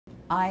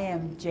I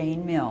am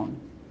Jane Milne.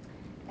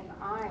 And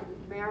I'm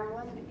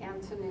Marilyn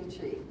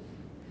Antonucci.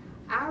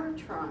 Our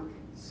trunk,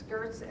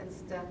 Skirts and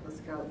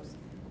Stethoscopes,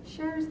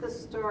 shares the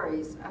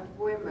stories of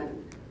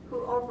women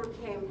who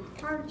overcame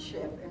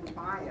hardship and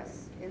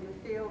bias in the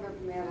field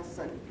of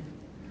medicine.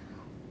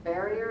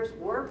 Barriers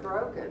were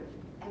broken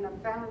and a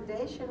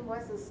foundation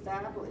was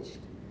established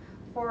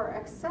for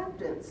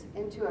acceptance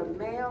into a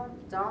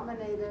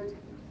male-dominated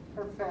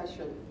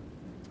profession.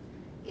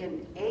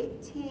 In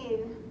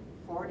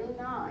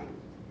 1849,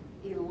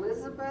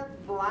 Elizabeth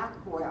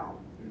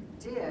Blackwell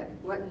did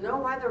what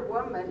no other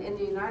woman in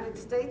the United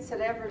States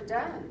had ever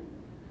done.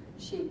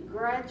 She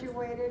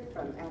graduated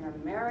from an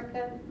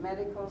American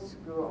medical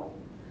school,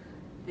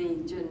 the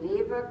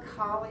Geneva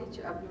College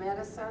of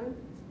Medicine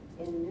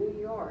in New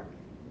York,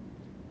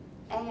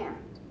 and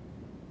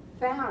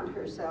found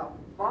herself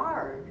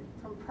barred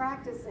from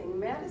practicing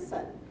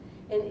medicine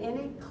in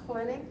any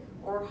clinic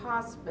or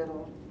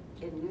hospital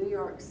in New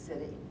York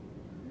City.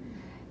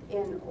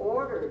 In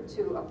order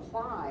to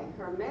apply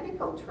her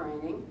medical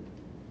training,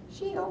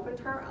 she opened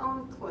her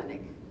own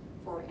clinic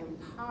for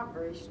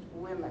impoverished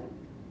women.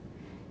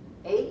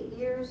 8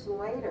 years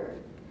later,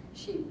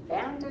 she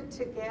banded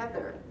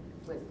together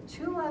with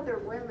 2 other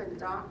women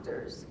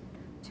doctors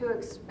to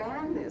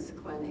expand this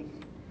clinic,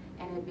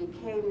 and it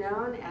became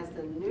known as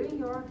the New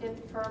York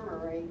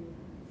Infirmary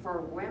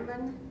for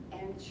Women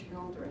and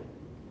Children.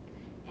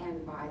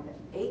 And by the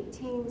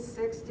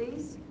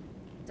 1860s,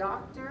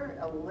 Dr.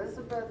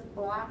 Elizabeth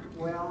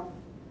Blackwell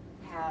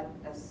had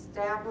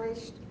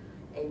established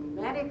a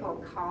medical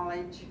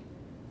college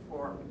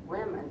for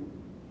women.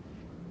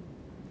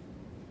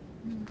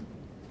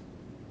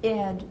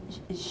 And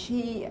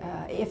she,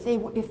 if they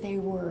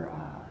were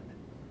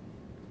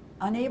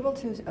unable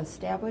to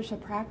establish a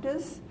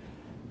practice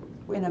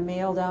in a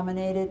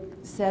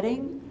male-dominated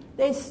setting,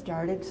 they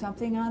started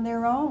something on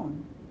their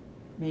own,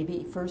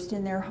 maybe first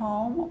in their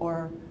home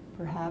or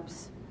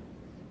perhaps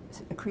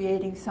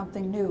creating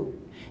something new.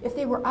 If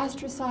they were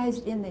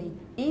ostracized in the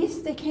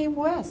East, they came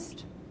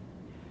west.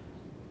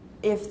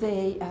 If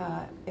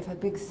a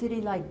big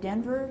city like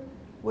Denver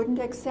wouldn't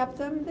accept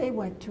them, they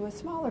went to a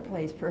smaller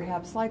place,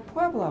 perhaps like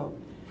Pueblo.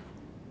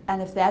 And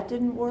if that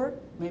didn't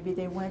work, maybe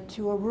they went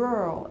to a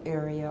rural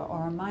area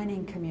or a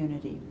mining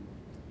community.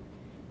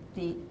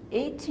 The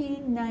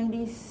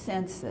 1890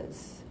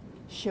 census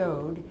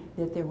showed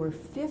that there were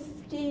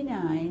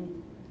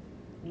 59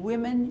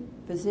 women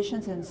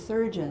physicians and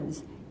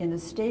surgeons in the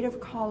state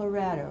of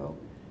Colorado,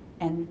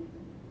 and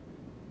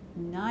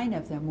 9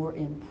 of them were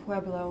in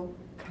Pueblo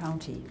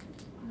County.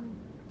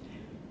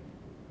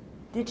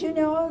 Did you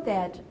know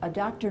that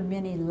Dr.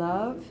 Minnie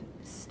Love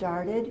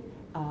started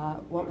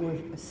what were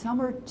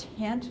summer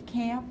tent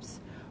camps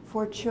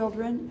for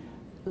children,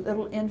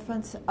 little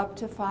infants up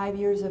to 5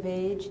 years of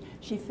age?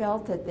 She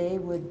felt that they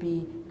would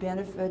be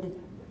benefited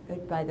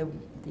by the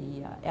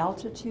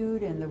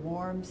altitude and the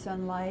warm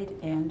sunlight,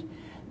 and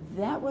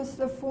that was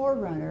the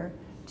forerunner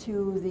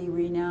to the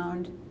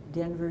renowned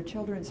Denver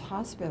Children's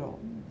Hospital.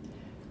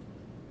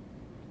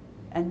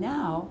 And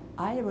now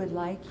I would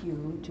like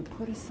you to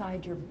put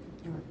aside your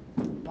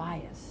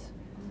bias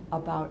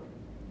about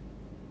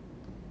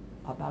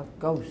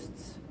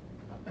ghosts.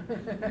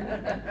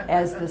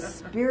 As the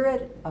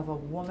spirit of a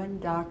woman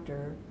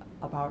doctor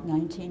about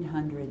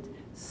 1900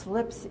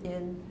 slips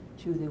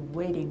into the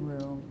waiting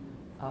room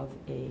of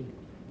a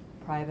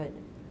private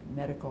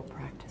medical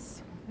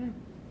practice.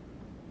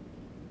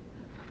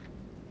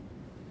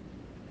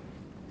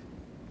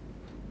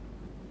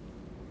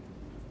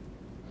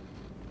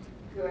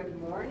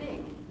 Good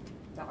morning,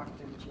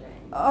 Dr.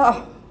 Jane.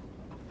 Oh,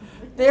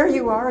 there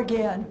you are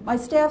again. My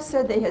staff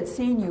said they had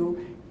seen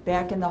you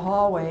back in the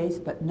hallways,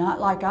 but not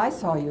like I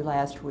saw you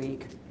last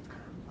week.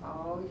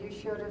 Oh, you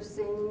should have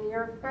seen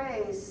your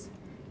face.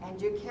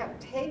 And you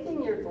kept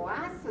taking your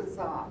glasses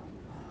off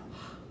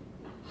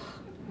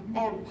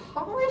and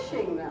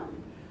polishing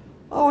them.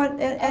 Oh,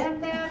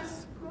 And that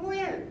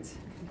squint.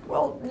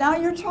 well, now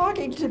you're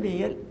talking to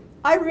me.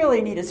 I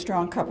really need a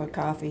strong cup of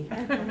coffee.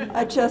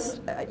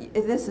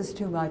 This is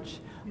too much.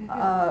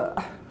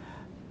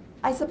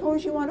 I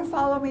suppose you want to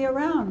follow me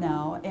around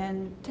now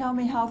and tell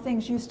me how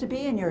things used to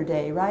be in your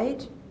day,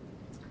 right?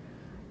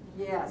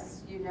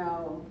 Yes, you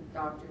know,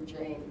 Dr.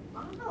 Jane,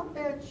 I'll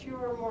bet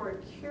you're more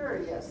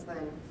curious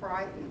than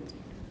frightened.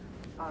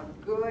 A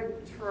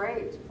good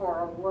trait for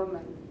a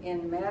woman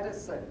in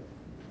medicine.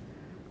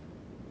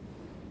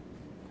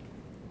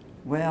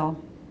 Well,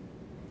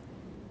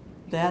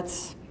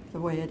 that's the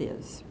way it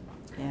is.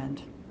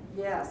 And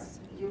Yes,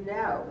 you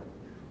know,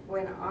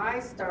 when I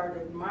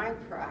started my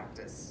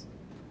practice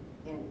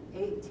in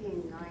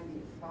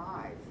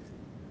 1895,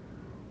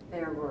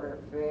 there were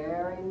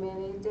very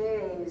many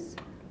days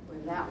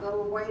when that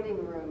little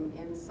waiting room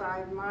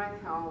inside my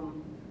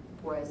home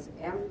was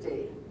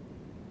empty.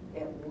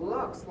 It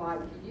looks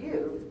like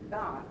you've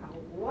got a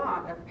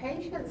lot of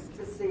patients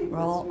to see this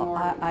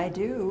morning. I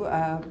do,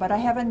 but I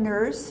have a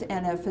nurse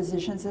and a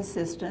physician's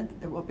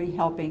assistant that will be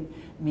helping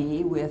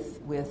me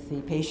with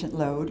the patient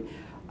load.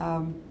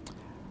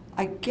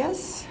 I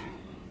guess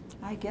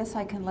I guess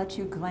I can let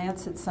you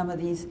glance at some of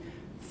these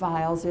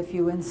files if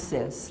you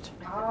insist.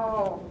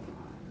 Oh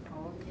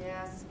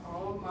yes,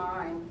 oh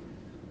mine.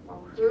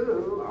 Well,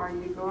 who are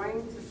you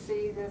going to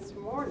see this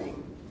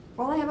morning?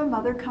 Well, I have a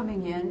mother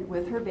coming in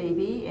with her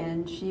baby,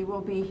 and she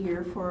will be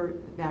here for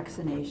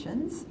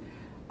vaccinations.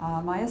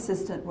 My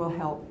assistant will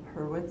help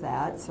her with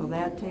that, so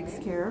that takes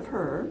care of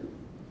her.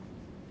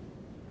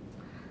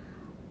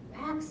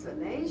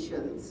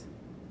 Vaccinations?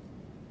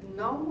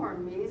 No more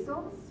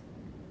measles?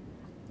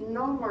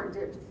 No more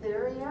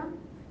diphtheria?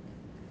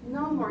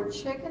 No more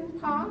chicken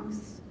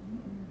pox?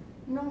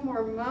 No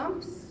more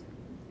mumps?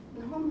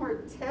 No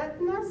more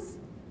tetanus?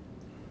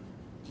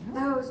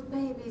 Those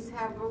babies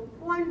have a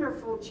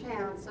wonderful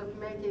chance of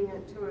making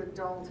it to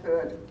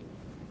adulthood.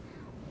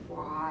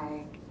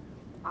 Why,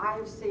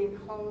 I've seen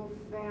whole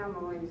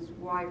families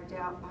wiped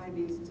out by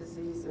these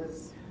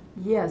diseases.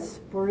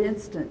 Yes, for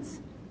instance,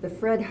 the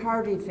Fred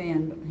Harvey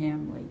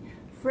family.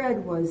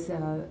 Fred was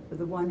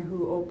the one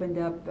who opened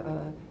up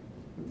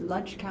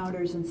lunch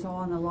counters and so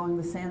on along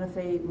the Santa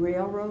Fe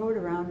Railroad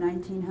around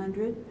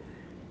 1900.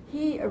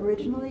 He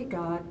originally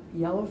got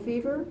yellow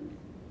fever,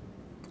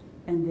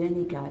 and then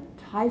he got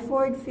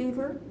typhoid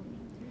fever,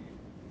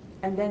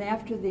 and then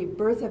after the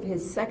birth of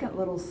his second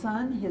little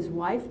son, his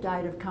wife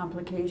died of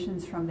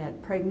complications from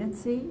that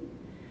pregnancy.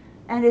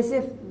 And as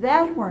if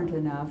that weren't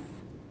enough,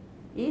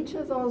 each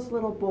of those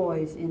little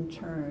boys in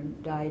turn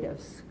died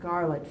of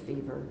scarlet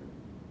fever.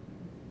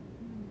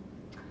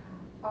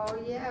 Oh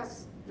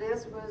yes,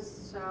 this was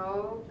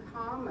so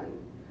common.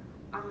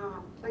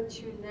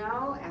 But you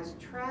know, as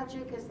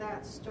tragic as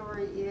that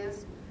story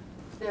is,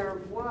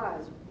 there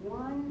was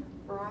one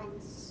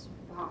bright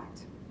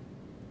spot.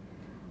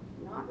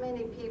 Not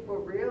many people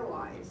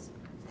realize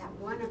that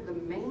one of the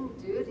main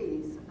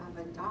duties of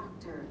a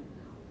doctor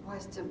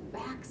was to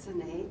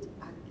vaccinate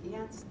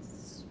against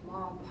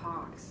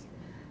smallpox.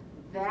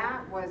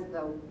 That was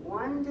the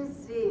one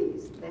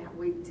disease that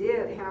we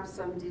did have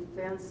some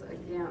defense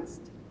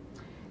against.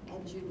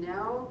 And you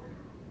know,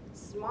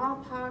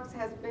 smallpox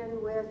has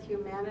been with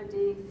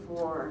humanity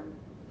for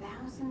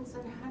thousands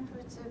and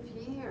hundreds of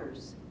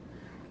years.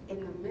 In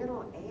the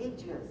Middle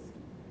Ages,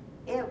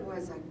 it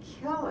was a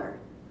killer.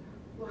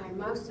 Why,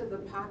 most of the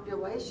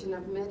population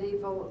of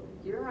medieval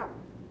Europe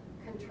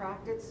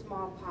contracted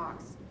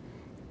smallpox,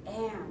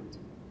 and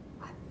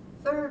a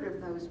third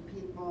of those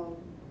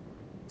people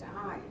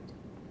died.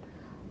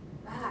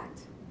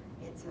 But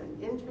it's an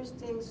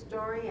interesting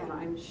story, and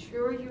I'm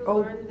sure you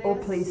learned this. Oh,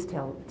 please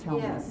tell me.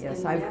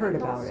 Yes, I've heard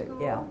about it.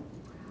 Yeah.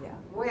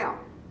 Well,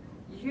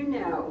 you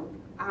know,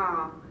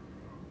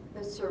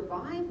 the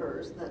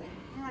survivors that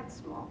had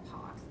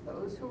smallpox,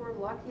 those who were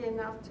lucky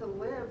enough to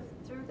live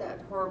through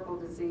that horrible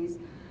disease,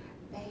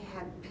 they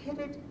had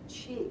pitted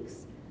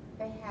cheeks.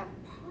 They had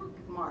pock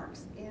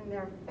marks in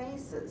their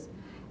faces.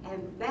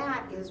 And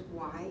that is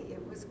why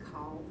it was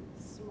called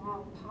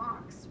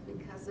smallpox,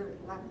 because it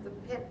left the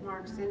pit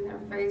marks in their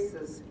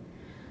faces.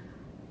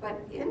 But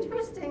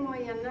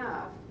interestingly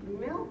enough,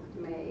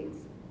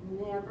 milkmaids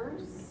never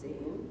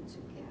seemed to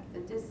get the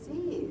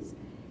disease.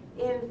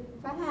 In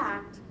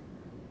fact,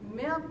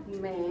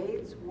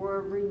 milkmaids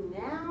were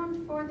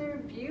renowned for their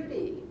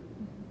beauty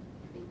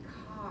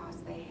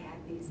because they had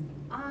these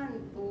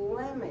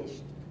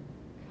unblemished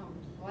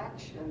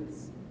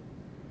complexions.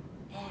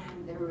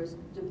 And there was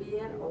to be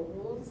an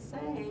old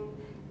saying,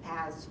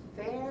 as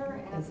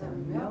fair as a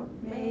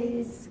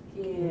milkmaid's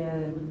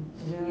skin.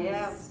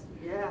 Yes.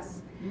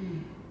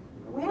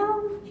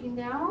 Well, you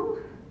know,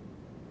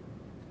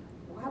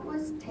 what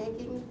was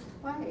taking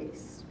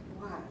place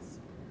was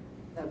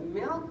the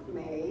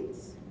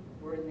milkmaids,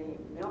 where they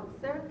milked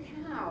their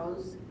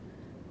cows,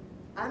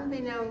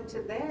 unbeknown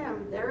to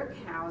them, their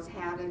cows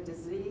had a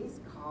disease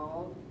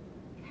called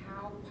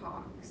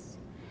cowpox.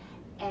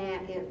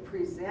 And it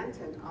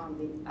presented on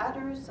the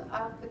udders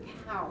of the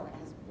cow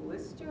as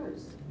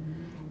blisters.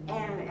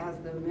 And as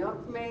the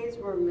milkmaids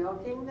were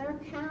milking their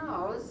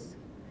cows,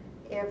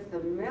 if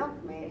the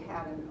milkmaid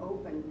had an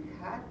open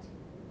cut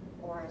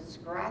or a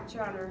scratch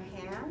on her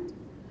hand,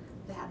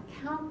 that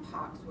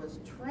cowpox was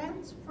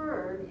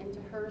transferred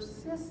into her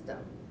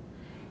system.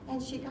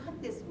 And she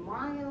got this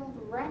mild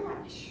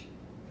rash,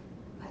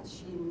 but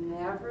she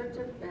never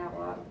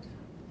developed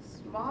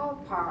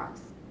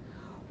smallpox.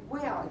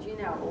 Well, you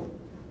know,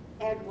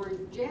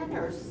 Edward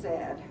Jenner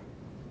said,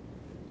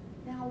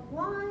 now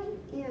why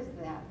is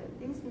that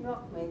these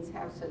milkmaids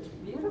have such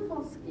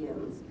beautiful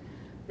skins,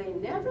 they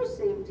never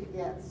seem to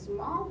get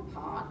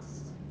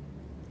smallpox?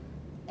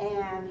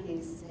 And he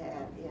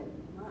said, it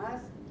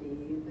must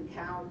be the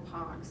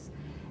cowpox.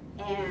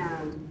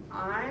 And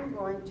I'm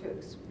going to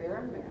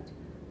experiment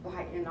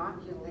by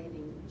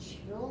inoculating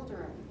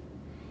children.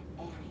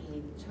 And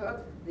he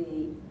took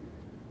the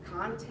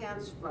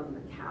contents from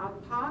the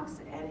cowpox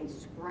and he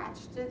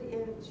scratched it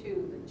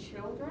into the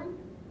children,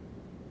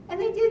 and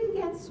they didn't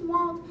get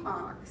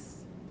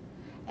smallpox.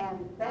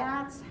 And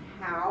that's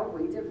how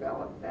we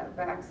developed that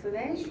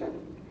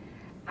vaccination.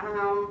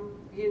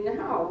 You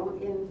know,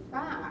 in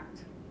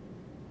fact,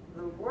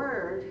 the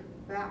word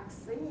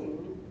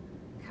vaccine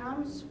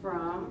comes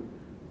from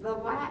the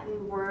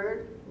Latin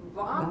word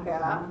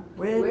vacca,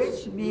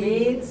 which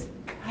means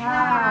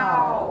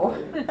cow.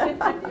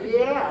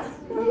 Yes,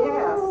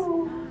 yes.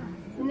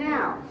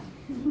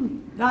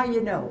 Now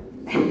you know.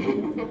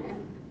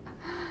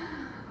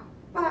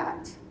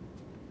 But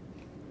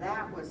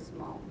that was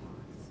smallpox.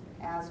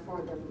 As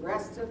for the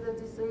rest of the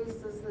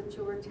diseases that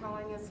you were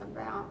telling us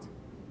about,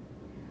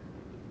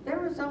 there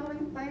was only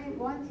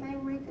one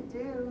thing we could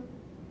do: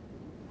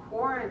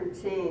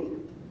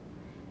 quarantine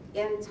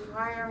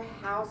entire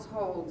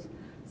households.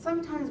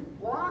 Sometimes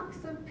blocks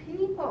of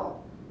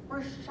people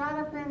were shut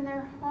up in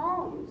their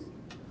homes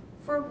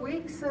for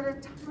weeks at a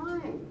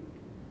time.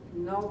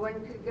 No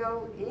one could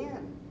go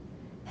in,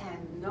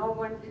 and no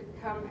one could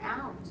come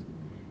out.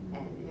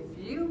 And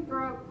if you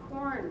broke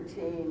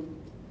quarantine,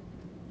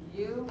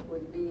 you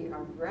would be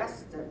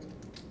arrested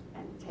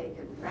and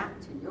taken back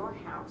to your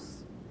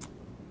house.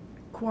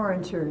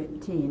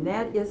 Quarantine,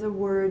 that is a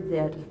word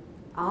that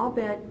I'll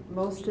bet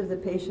most of the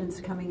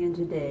patients coming in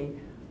today,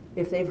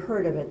 if they've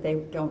heard of it, they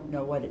don't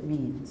know what it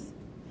means.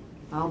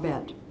 I'll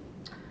bet.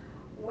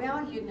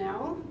 Well, you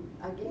know,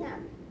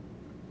 again,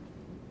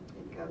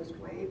 it goes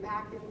way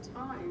back in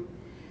time.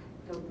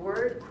 The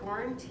word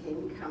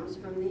quarantine comes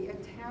from the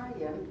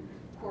Italian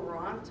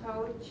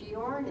quaranto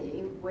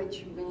giorni,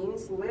 which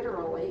means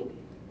literally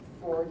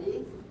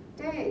 40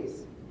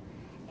 days.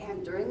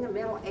 And during the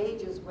Middle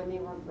Ages, when they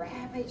were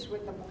ravaged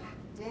with the Black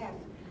Death,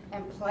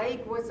 and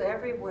plague was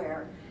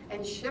everywhere,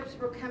 and ships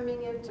were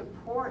coming into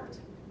port,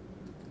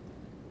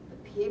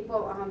 the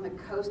people on the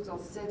coastal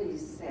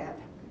cities said,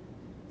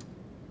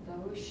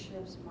 those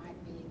ships might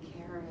be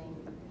carrying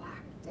the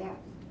Black Death.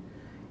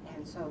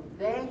 And so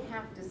they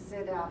have to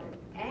sit out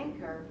at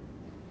anchor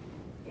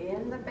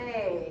in the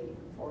bay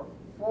for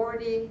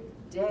 40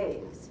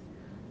 days,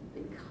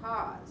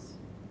 because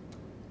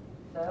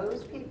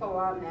those people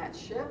on that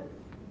ship,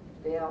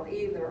 they'll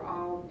either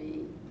all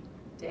be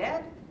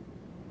dead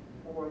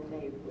or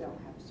they will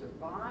have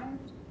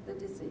survived the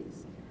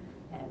disease,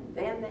 and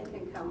then they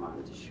can come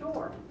onto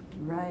shore.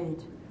 Right.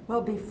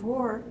 Well,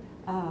 before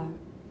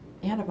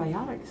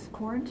antibiotics,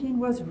 quarantine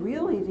was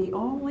really the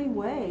only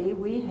way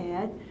we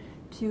had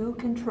to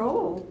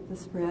control the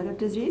spread of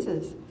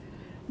diseases.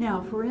 Now,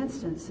 for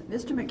instance,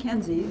 Mr.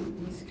 McKenzie,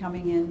 he's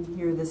coming in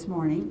here this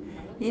morning,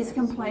 he's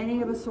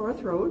complaining of a sore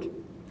throat.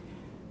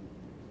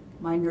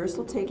 My nurse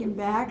will take him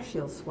back,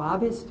 she'll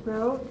swab his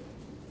throat,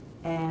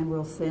 and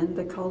we'll send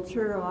the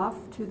culture off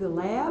to the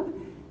lab,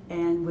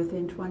 and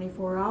within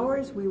 24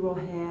 hours we will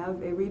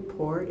have a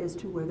report as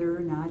to whether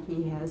or not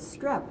he has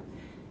strep.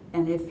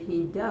 And if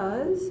he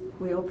does,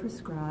 we'll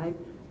prescribe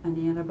an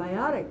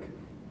antibiotic.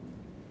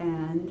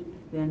 And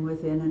then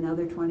within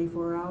another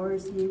 24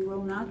 hours he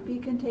will not be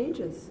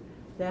contagious.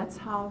 That's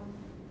how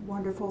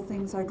wonderful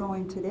things are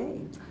going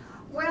today.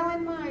 Well,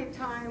 in my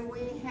time,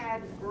 we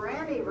had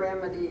granny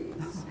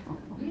remedies.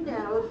 You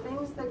know,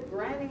 things that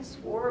granny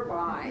swore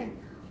by.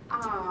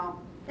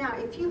 Now,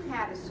 if you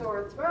had a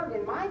sore throat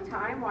in my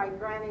time, why,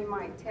 granny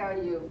might tell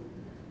you,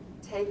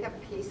 take a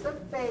piece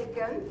of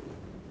bacon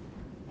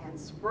and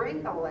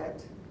sprinkle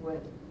it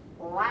with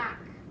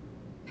black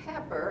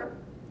pepper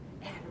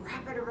and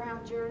wrap it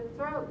around your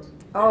throat.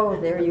 Oh,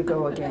 there you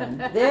go again.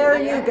 There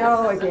you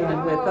go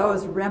again with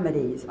those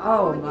remedies.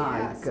 Oh my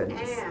yes.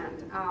 goodness.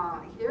 And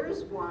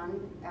here's one.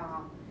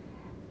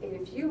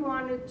 If you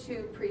wanted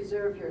to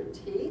preserve your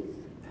teeth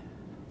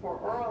for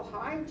oral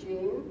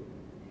hygiene,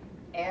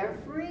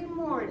 every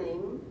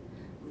morning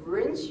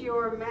rinse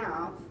your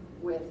mouth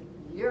with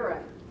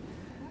urine.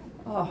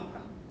 Oh.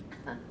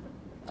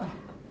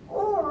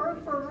 Or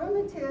for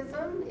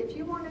rheumatism, if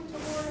you wanted to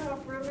ward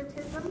off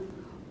rheumatism,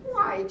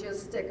 why,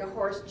 just stick a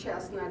horse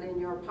chestnut in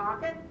your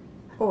pocket.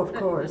 Oh, of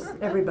course.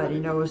 Everybody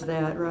knows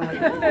that,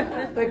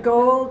 right? The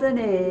golden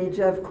age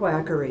of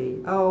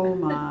quackery. Oh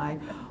my.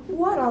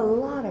 What a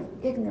lot of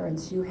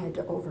ignorance you had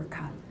to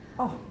overcome.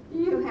 Oh.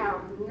 You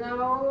have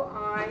no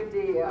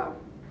idea.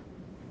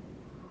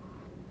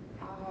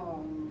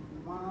 Oh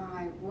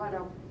my, what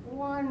a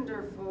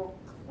wonderful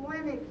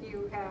clinic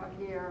you have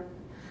here.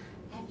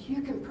 And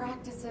you can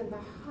practice in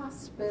the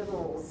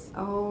hospitals.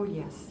 Oh,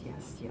 yes,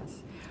 yes,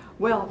 yes.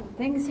 Well,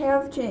 things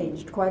have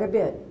changed quite a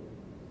bit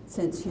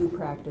since you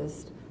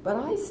practiced, but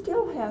I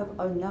still have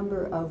a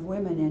number of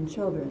women and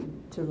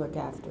children to look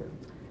after.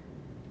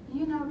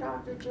 You know,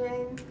 Dr.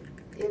 Jane,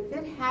 if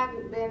it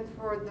hadn't been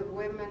for the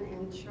women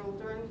and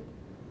children,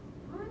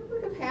 I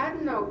would have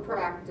had no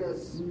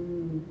practice.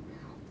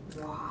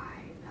 Why,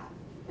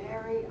 the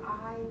very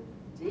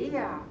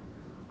idea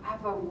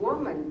of a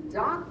woman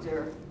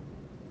doctor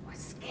was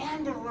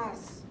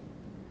scandalous.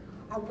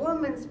 A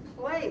woman's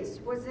place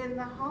was in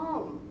the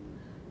home.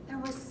 There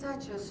was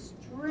such a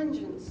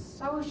stringent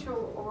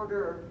social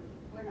order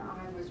when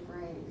I was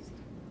raised.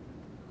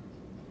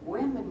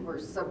 Women were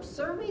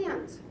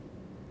subservient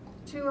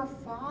to a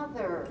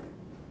father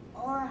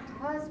or a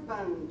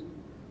husband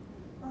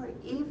or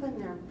even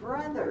their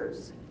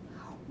brothers.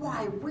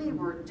 Why, we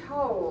were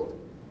told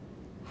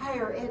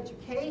higher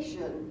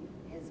education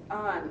is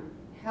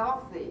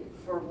unhealthy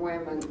for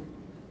women.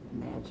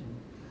 Imagine.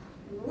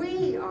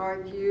 We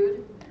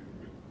argued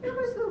it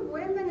was the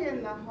women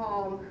in the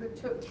home who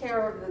took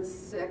care of the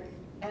sick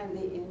and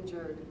the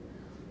injured.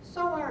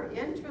 So our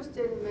interest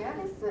in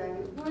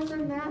medicine was a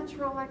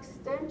natural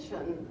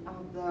extension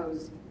of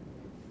those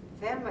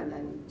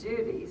feminine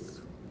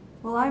duties.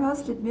 Well, I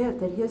must admit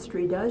that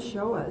history does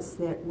show us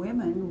that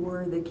women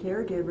were the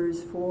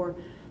caregivers for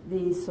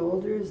the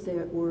soldiers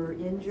that were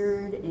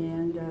injured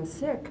and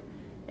sick.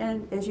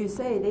 And as you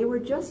say, they were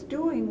just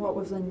doing what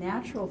was a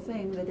natural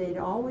thing that they'd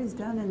always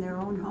done in their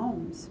own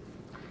homes.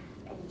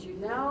 And you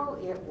know,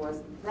 it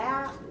was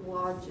that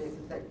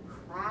logic that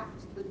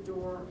cracked the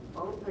door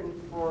open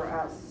for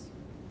us.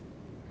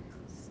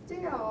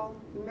 Still,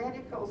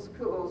 medical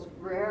schools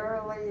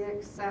rarely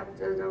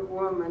accepted a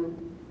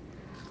woman,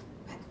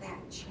 but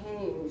that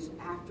changed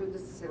after the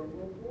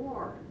Civil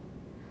War.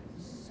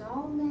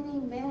 So many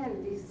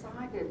men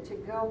decided to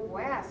go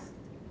west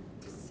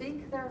to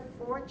seek their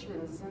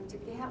fortunes and to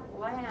get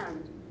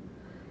land.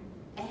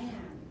 And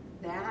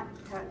that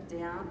cut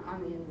down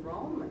on the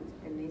enrollment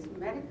in these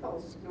medical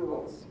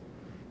schools.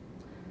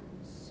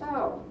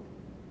 So,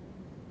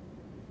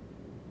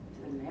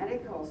 the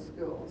medical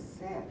school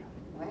said,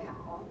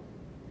 well,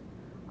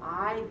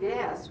 I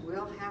guess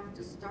we'll have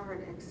to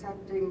start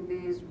accepting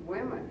these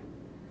women.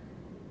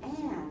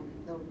 And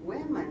the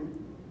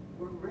women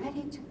were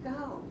ready to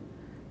go.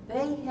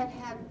 They had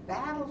had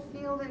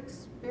battlefield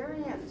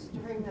experience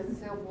during the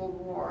Civil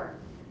War,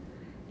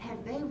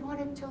 and they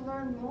wanted to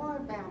learn more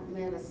about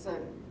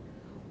medicine.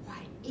 Why,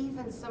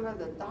 even some of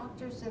the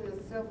doctors in the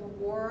Civil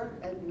War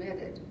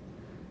admitted,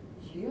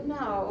 you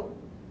know,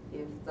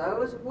 if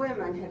those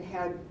women had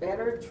had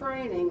better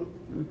training,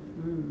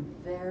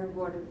 there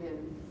would have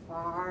been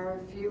far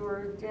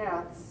fewer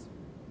deaths.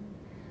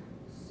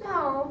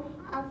 So,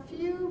 a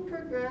few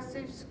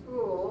progressive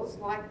schools,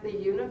 like the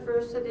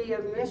University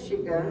of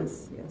Michigan,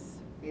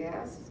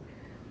 yes,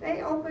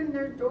 they opened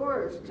their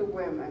doors to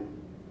women,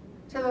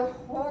 to the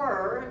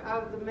horror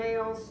of the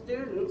male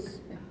students.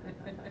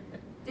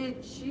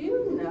 Did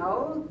you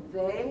know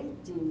they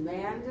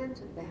demanded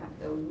that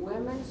the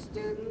women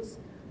students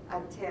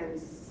attend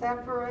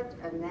separate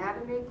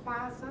anatomy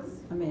classes?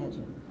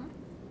 Imagine.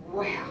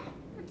 Well,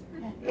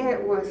 it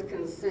was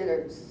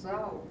considered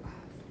so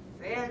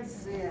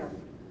offensive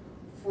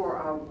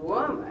for a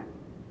woman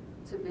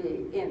to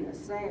be in the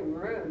same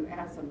room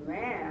as a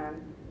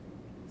man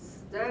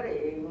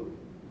studying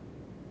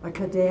a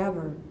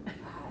cadaver.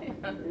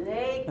 A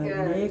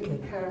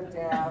naked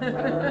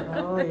cadaver.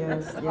 Oh,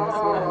 yes.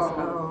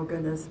 Oh,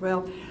 goodness.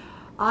 Well,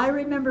 I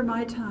remember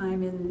my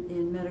time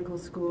in medical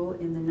school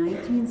in the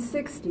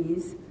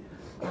 1960s.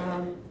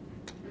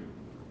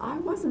 I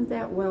wasn't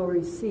that well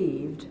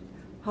received.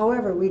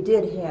 However, we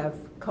did have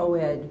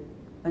co-ed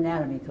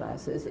anatomy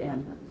classes,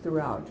 and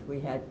throughout we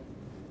had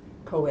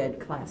co-ed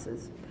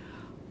classes.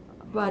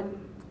 But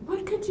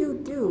what could you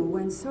do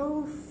when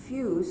so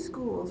few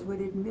schools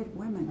would admit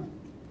women?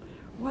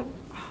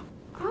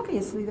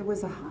 Obviously there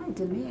was a high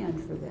demand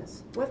for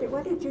this.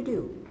 What did you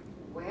do?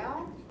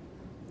 Well,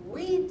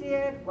 we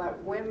did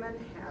what women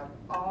have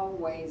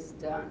always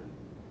done.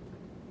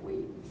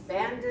 We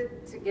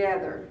banded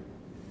together.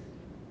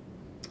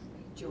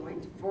 We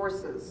joined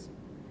forces.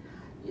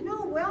 You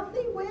know,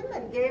 wealthy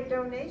women gave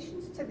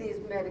donations to these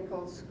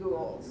medical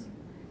schools,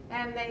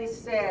 and they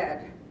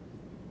said,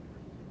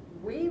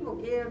 we will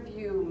give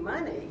you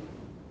money,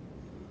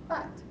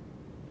 but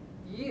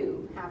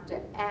you have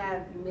to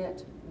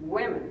admit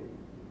women.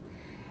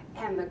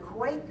 And the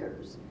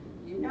Quakers,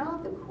 you know,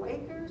 the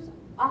Quakers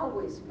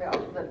always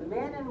felt that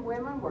men and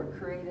women were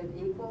created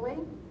equally,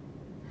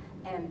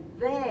 and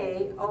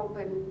they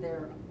opened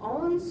their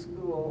own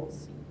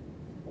schools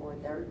for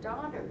their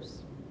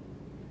daughters.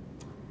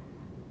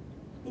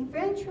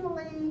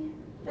 Eventually,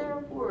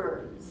 there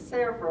were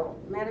several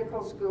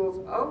medical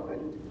schools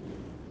opened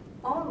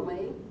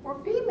only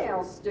for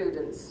female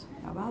students.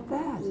 How about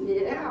that?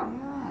 Yeah.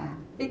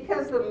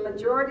 Because the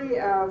majority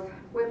of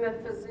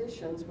women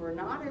physicians were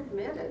not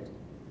admitted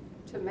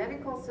to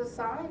medical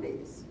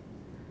societies,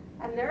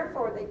 and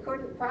therefore they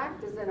couldn't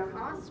practice in a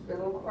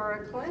hospital or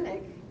a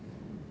clinic.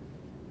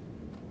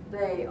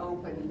 They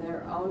opened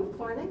their own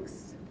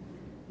clinics,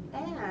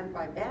 and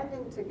by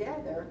banding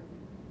together,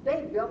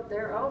 they built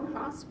their own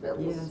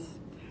hospitals. Yes.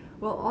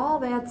 Well, all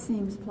that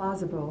seems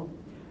plausible.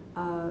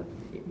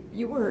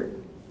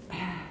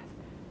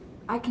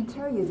 I can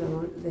tell you,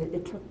 though, that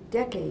it took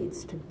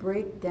decades to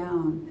break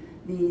down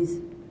these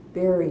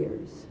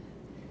barriers.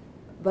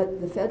 But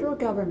the federal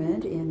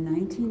government in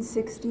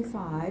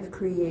 1965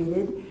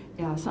 created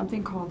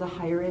something called the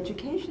Higher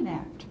Education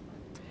Act.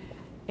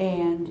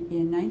 And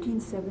in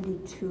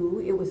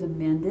 1972, it was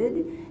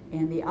amended,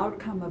 and the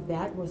outcome of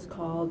that was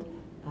called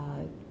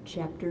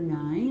Chapter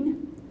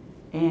 9,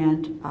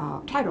 and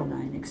Title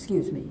 9,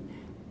 excuse me.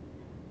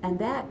 And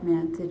that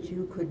meant that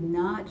you could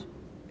not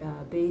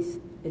base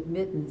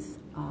admittance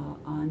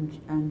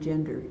on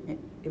gender.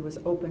 It was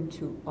open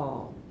to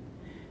all.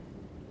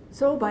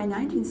 So by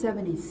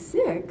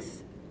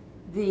 1976,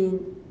 the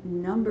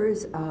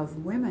numbers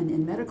of women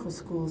in medical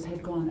schools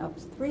had gone up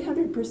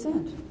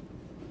 300%.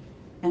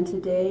 And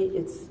today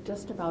it's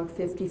just about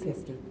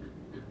 50-50.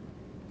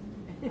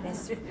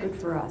 That's good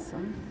for us, huh?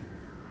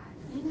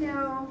 You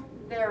know,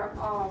 there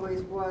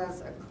always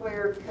was a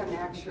clear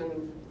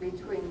connection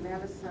between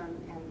medicine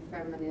and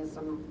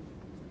feminism.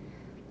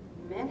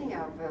 Many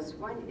of us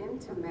went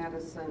into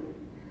medicine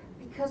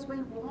because we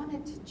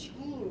wanted to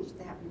change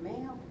that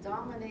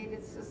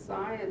male-dominated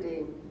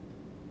society.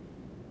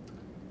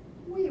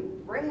 We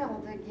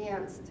railed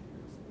against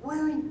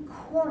wearing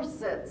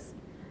corsets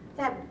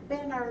that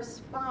bent our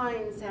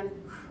spines and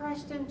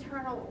crushed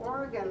internal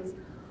organs,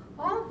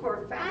 all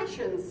for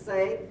fashion's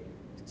sake,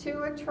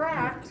 to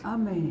attract a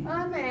man.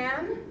 A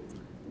man.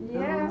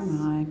 Yes. Oh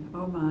my,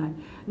 oh my.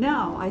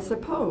 Now, I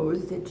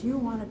suppose that you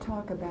want to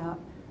talk about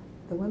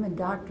the women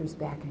doctors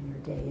back in your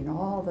day and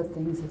all the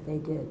things that they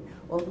did.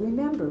 Well,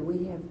 remember,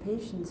 we have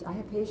patients, I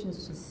have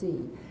patients to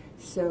see,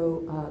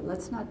 so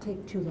let's not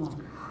take too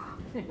long.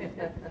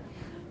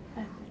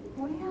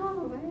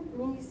 Well, let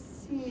me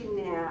see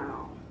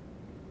now.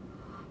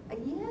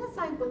 Yes,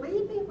 I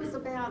believe it was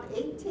about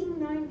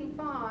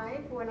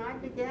 1895 when I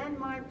began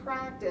my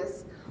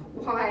practice.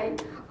 Why,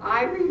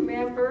 I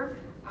remember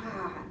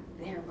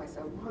there was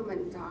a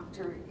woman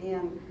doctor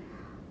in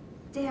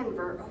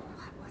Denver. Oh,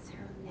 what was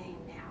her name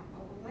now?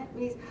 Oh, let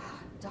me,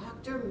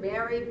 Dr.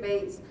 Mary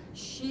Bates.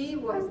 She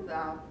was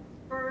the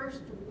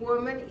first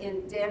woman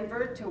in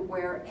Denver to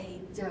wear a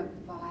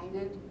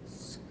divided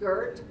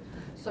skirt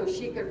so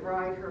she could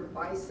ride her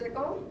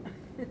bicycle.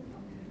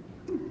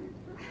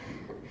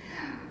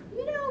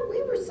 You know,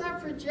 we were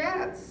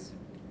suffragettes.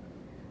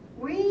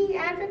 We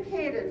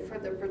advocated for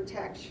the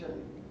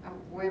protection of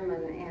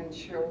women and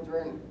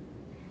children.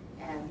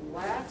 And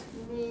let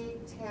me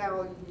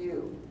tell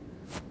you,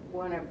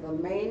 one of the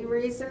main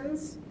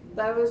reasons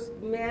those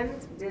men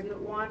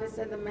didn't want us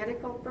in the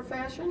medical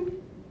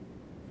profession,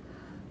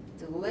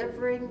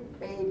 delivering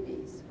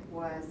babies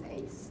was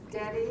a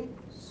steady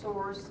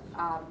source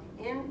of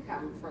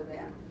income for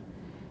them.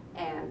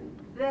 And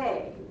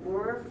they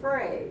were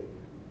afraid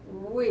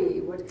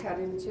we would cut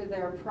into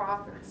their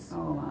profits.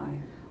 Oh my.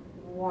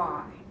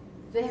 Why?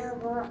 There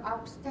were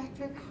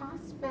obstetric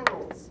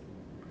hospitals.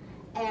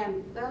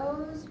 And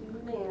those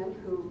men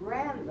who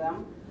ran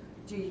them,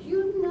 do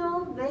you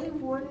know they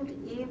wouldn't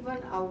even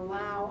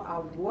allow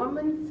a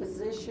woman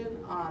physician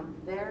on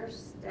their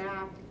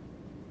staff?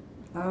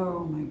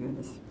 Oh my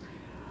goodness.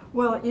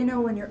 Well, you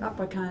know, when you're up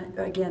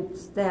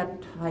against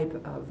that type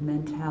of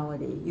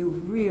mentality, you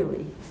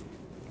really,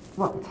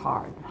 well, it's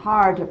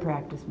hard to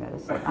practice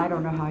medicine. I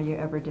don't know how you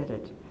ever did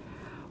it.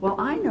 Well,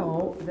 I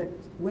know that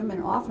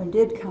women often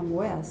did come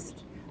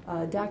west.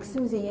 Doc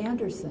Susie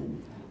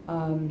Anderson,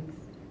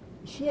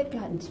 she had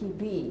gotten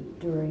TB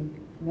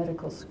during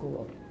medical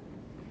school.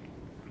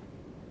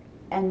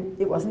 And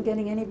it wasn't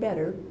getting any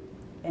better.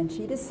 And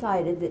she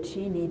decided that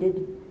she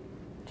needed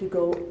to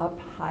go up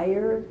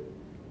higher,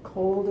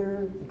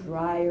 colder,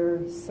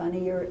 drier,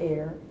 sunnier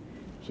air.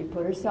 She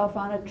put herself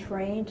on a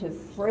train to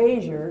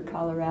Fraser,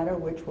 Colorado,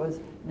 which was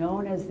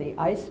known as the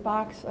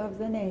icebox of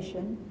the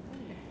nation.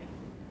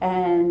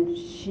 And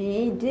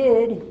she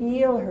did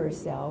heal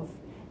herself,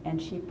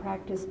 and she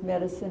practiced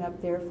medicine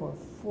up there for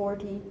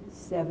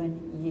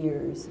 47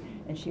 years.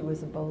 And she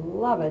was a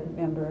beloved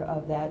member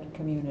of that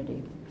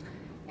community.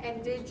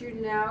 And did you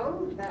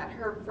know that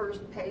her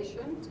first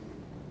patient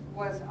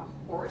was a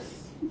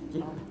horse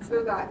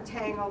who got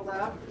tangled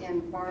up in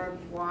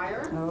barbed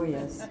wire? Oh,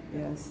 yes,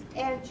 yes.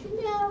 And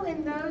you know,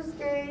 in those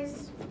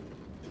days,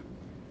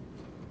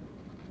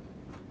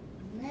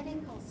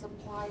 medical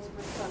supplies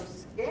were so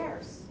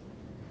scarce.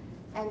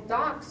 And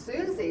Doc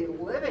Susie,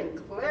 living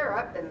clear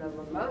up in the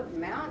remote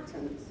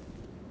mountains,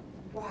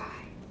 why,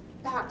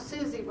 Doc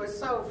Susie was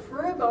so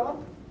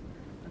frugal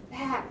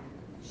that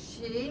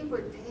she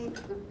would take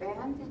the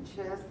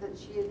bandages that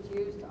she had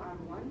used on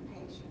one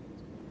patient,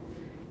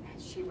 and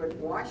she would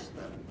wash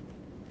them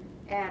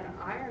and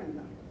iron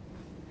them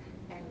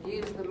and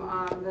use them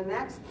on the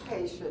next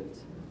patient.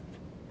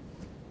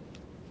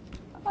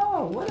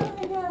 Oh, what do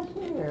I got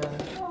here?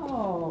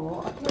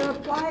 Oh, a pair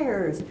of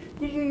pliers.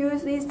 Did you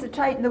use these to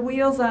tighten the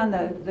wheels on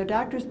the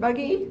doctor's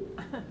buggy?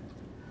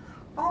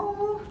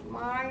 Oh,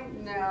 my,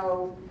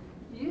 no.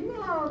 You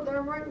know,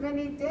 there weren't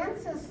many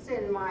dentists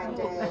in my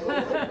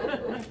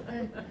day.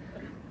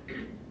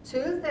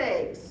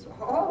 Toothaches,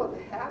 oh,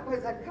 that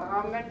was a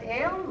common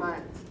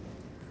ailment.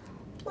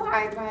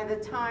 Why, by the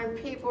time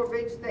people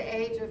reached the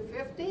age of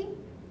 50,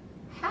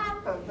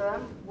 half of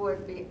them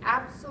would be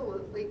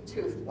absolutely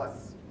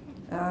toothless.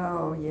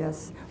 Oh,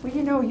 yes. Well,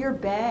 you know, your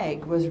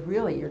bag was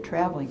really your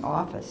traveling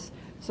office.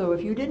 So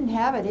if you didn't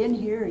have it in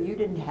here, you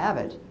didn't have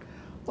it.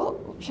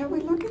 Well, shall we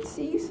look and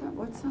see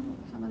what some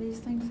of these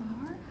things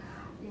are?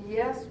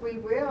 Yes, we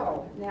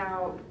will.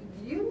 Now,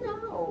 you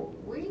know,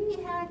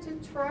 we had to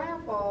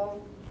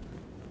travel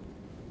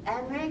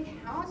and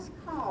make house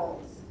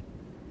calls.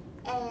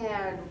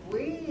 And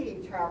we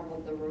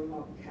traveled the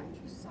remote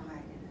countryside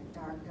in the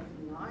dark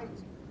of night,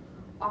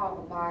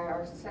 all by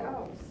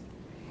ourselves.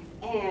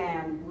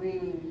 And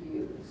we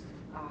used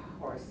a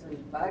horse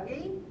and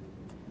buggy,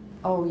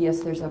 Oh yes,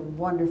 there's a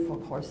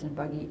wonderful horse and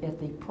buggy at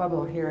the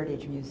Pueblo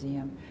Heritage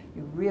Museum.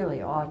 You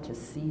really ought to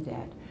see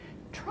that.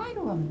 Try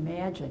to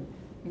imagine,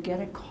 you get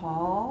a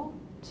call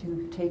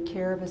to take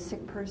care of a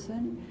sick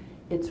person.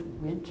 It's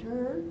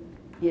winter,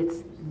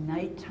 it's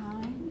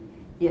nighttime,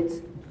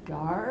 it's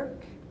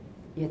dark,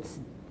 it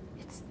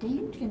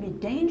can be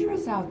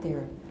dangerous out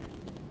there.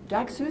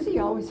 Doc Susie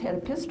always had a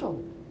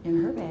pistol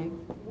in her bag.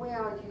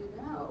 Well,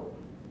 you know,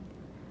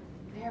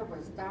 there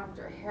was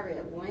Dr.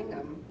 Harriet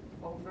Lingham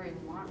over in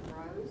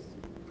Montrose,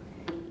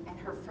 and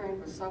her friend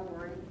was so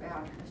worried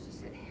about her. She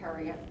said,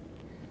 Harriet,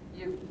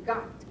 you've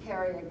got to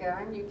carry a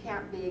gun. You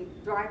can't be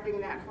driving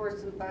that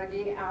horse and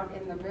buggy out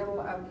in the middle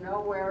of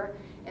nowhere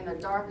in the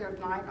dark of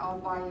night all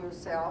by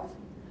yourself.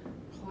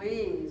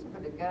 Please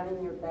put a gun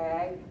in your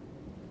bag.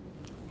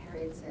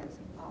 Harriet says,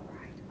 all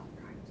right.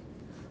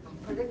 I'll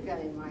put a gun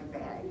in my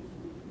bag.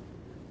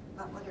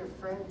 But what her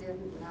friend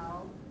didn't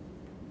know,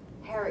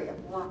 Harriet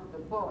locked the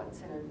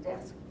bullets in her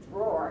desk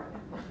drawer.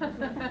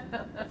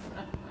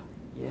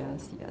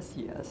 Yes.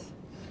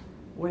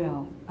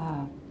 Well,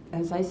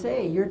 as I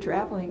say, you're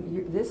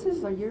traveling. This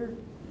is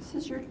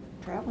your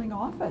traveling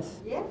office.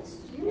 Yes,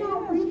 you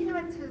know, we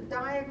had to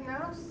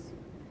diagnose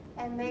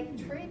and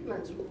make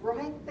treatments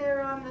right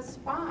there on the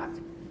spot.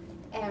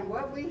 And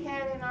what we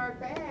had in our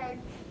bag,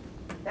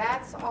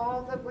 that's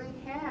all that we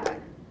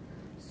had.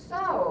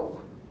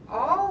 So,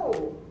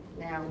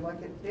 now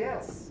look at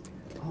this.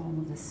 Oh,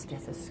 the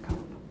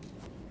stethoscope.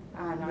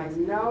 And I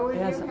know you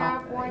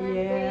have one of these.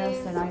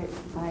 Yes, and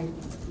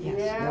yes.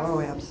 Yes. Oh,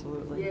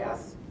 absolutely.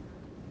 Yes.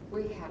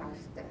 We had our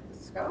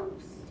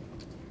stethoscopes.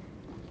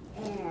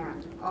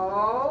 And,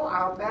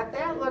 I'll bet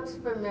that looks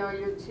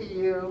familiar to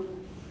you.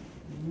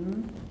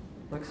 Mm-hmm.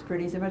 Looks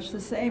pretty much the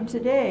same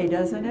today,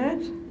 doesn't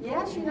it?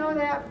 Yes, you know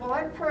that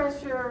blood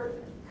pressure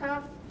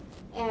cuff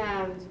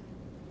and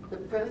the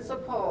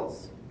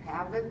principles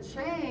haven't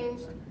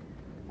changed,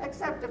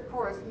 except of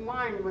course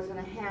mine was in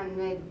a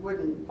handmade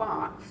wooden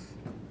box.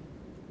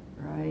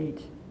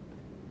 Right.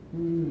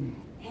 Mm.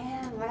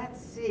 And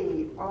let's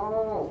see,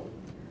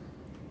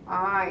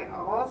 I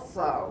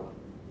also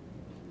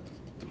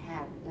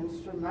had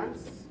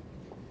instruments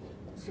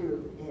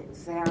to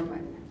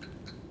examine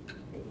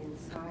the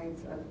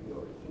insides of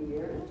your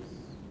ears.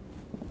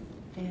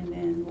 And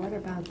then what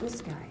about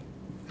this guy?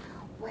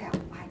 Well,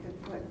 I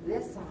could put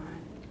this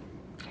on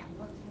and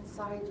look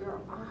inside your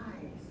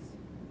eyes.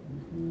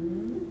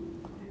 Mm-hmm.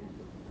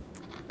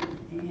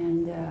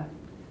 And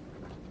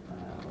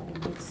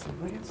let's see,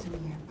 what else in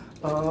here?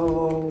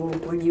 Oh,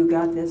 when you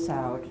got this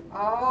out.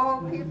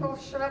 Oh, people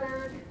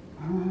shuddered.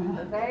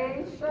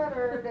 They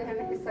shuddered and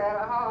they said,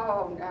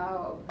 oh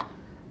no,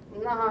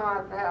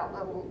 not that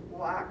little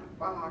black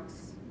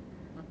box,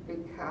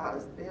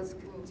 because this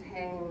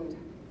contained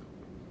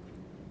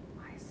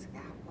my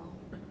scalpel.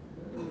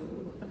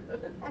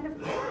 And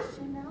of course,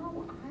 you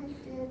know, I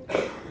did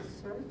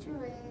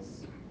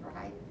surgeries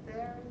right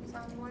there in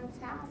someone's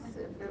house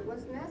if it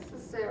was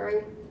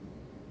necessary.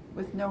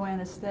 With no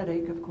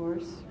anesthetic, of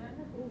course.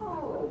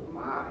 Oh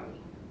my.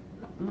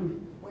 Mm.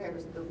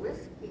 Where's the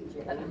whiskey,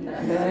 Jane?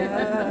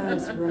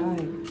 That's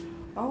right.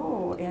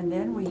 Oh, and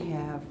then we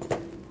have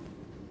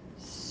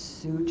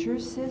suture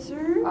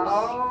scissors.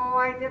 Oh,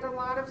 I did a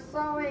lot of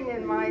sewing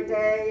in my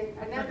day.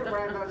 I never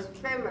ran those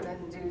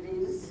feminine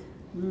duties.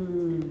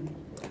 Mm.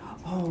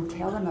 Oh,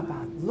 tell them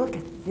about, look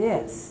at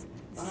this.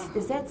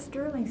 Is that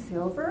sterling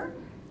silver?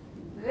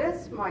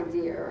 This, my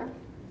dear,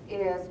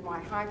 is my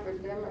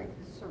hypodermic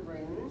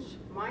syringe,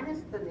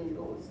 minus the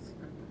needles,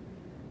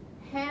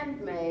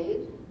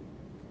 handmade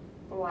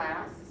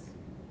glass.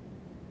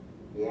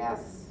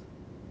 Yes.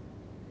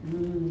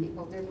 Mm.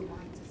 People didn't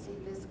like to see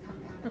this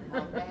come out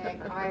of my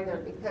bag either,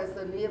 because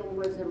the needle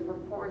was in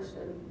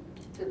proportion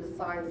to the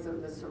size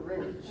of the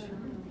syringe.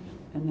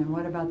 And then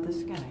what about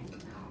this guy?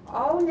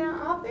 Oh, now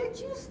I'll bet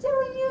you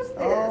still use this.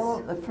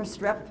 Oh, for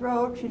strep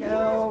throat, you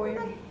know. Yes,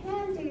 what a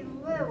handy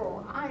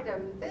little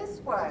item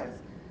this was.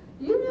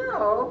 You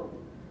know,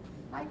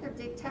 I could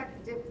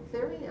detect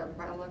diphtheria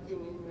by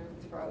looking in your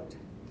throat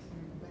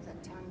with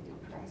a tongue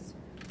depressor.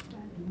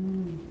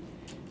 Mm.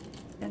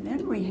 And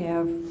then we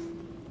have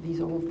these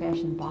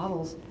old-fashioned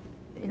bottles.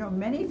 You know,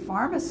 many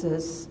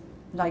pharmacists,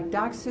 like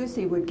Doc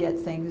Susie, would get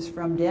things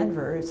from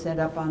Denver, sent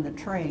up on the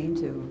train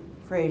to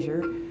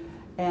Fraser,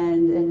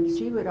 and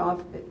she would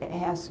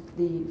ask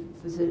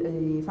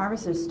the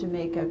pharmacist to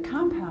make a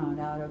compound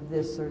out of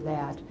this or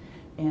that,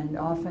 and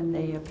often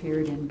they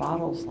appeared in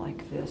bottles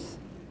like this.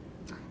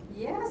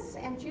 Yes,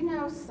 and you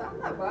know,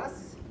 some of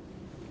us,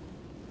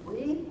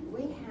 we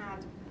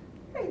had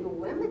very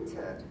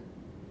limited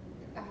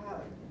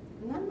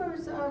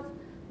numbers of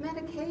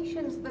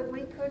medications that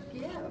we could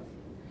give.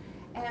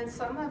 And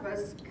some of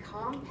us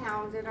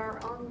compounded our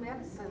own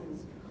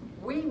medicines.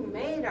 We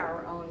made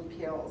our own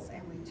pills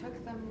and we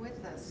took them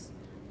with us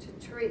to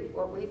treat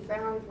what we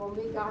found when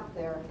we got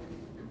there.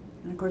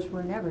 And of course,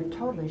 we're never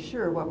totally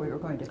sure what we were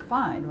going to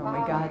find when we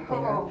got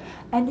there. Oh.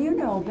 And you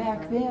know,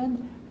 back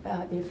then,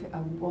 if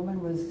a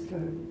woman was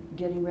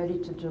getting ready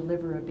to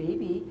deliver a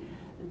baby,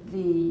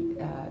 the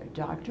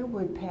doctor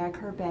would pack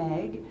her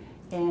bag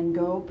and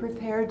go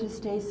prepared to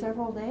stay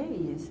several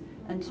days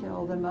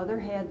until the mother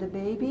had the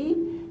baby,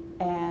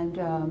 and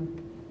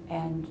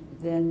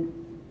then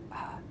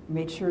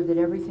made sure that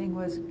everything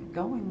was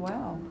going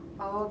well.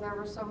 Oh, there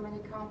were so many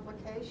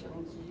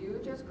complications. You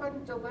just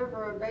couldn't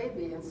deliver a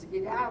baby and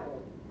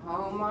skedaddle.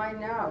 Oh my,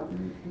 no.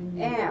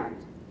 And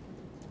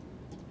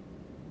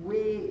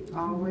we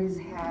always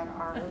had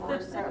our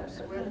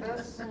forceps with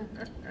us.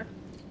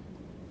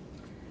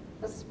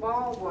 The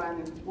small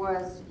one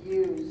was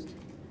used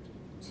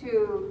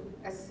to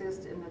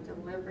assist in the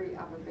delivery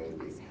of a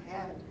baby's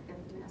head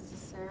if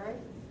necessary.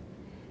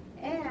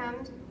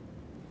 And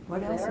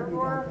What else there have you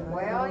were, got there?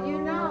 well, you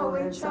know, Oh,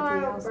 in there's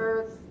something else.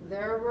 childbirth,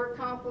 there were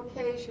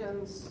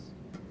complications.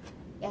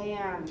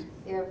 And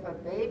if a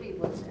baby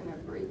was in a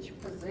breech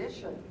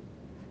position,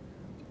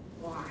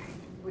 why,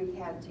 we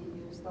had to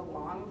use the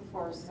long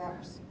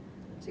forceps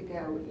to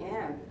go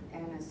in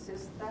and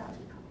assist that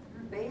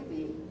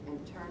baby in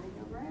turning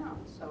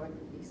around so it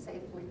could be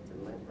safely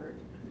delivered.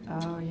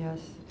 Oh, yes.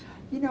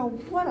 You know,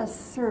 what a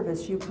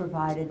service you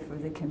provided for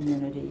the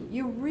community.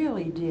 You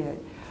really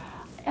did.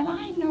 And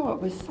I know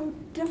it was so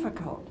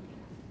difficult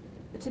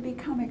to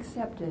become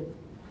accepted.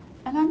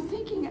 And I'm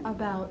thinking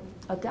about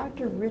a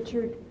Dr.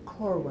 Richard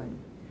Corwin,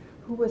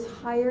 who was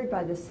hired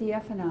by the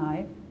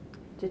CF&I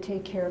to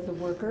take care of the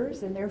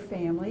workers and their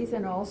families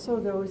and also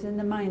those in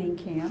the mining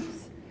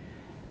camps.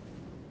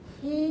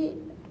 He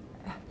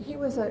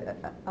was a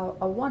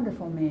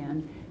wonderful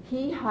man.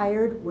 He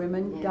hired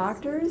women Yes.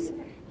 doctors.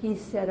 He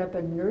set up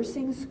a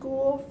nursing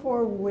school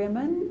for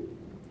women.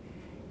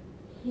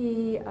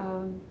 He,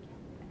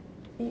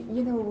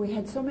 you know, we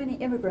had so many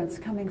immigrants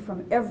coming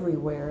from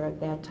everywhere at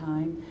that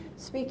time,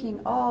 speaking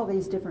all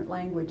these different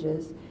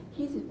languages.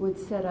 He would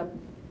set up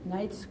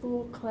night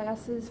school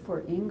classes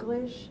for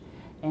English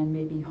and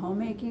maybe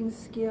homemaking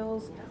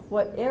skills.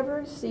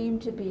 Whatever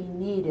seemed to be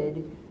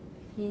needed,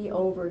 he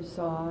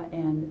oversaw,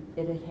 and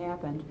it had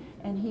happened.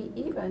 And he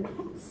even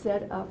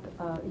set up,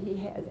 he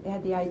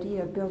had the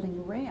idea of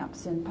building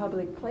ramps in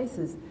public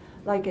places,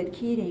 like at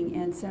Keating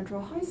and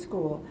Central High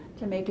School,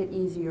 to make it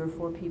easier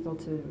for people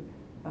to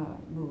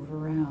move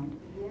around.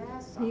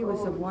 Yes. He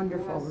was a oh,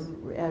 wonderful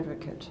yes.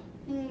 advocate.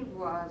 He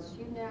was,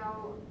 you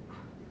know,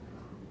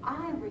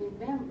 I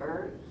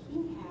remember he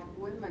had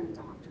women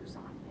doctors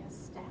on his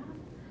staff.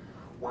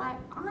 Why,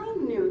 I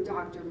knew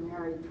Dr.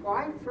 Mary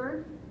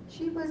Twyford.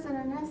 She was an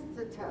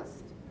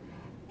anesthetist.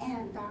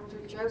 And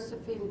Dr.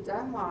 Josephine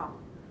Dunlop,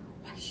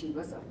 why, she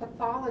was a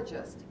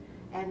pathologist.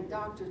 And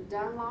Dr.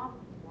 Dunlop,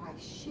 why,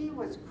 she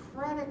was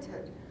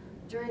credited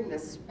during the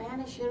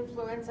Spanish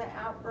influenza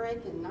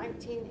outbreak in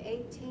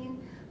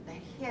 1918 that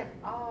hit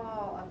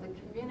all of the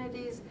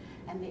communities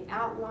and the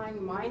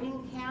outlying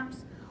mining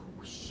camps.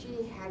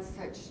 She had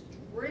such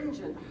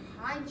stringent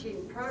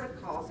hygiene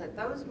protocols at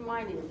those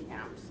mining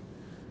camps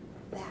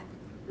that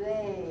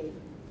they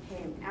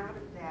came out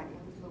of that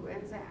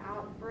influenza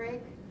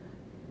outbreak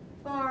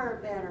far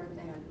better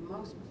than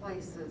most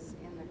places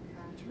in the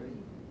country.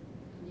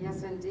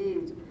 Yes,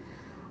 indeed.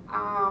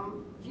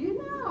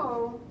 You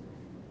know,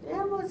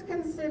 it was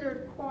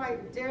considered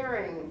quite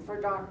daring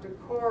for Dr.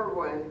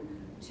 Corwin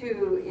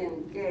to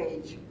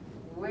engage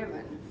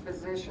women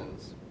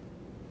physicians.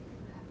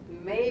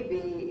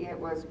 Maybe it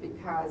was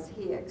because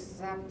he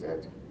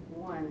accepted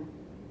one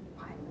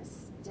by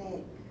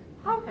mistake.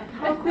 How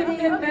could he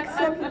have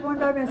accepted one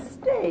by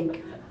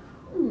mistake?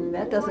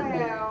 That doesn't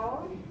make...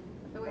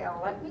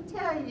 Well, let me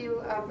tell you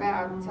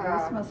about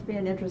this must be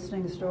an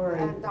interesting story.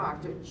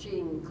 Dr.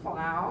 Jean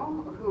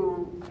Clow,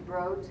 who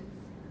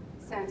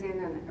sent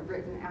in a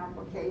written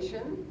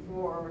application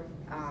for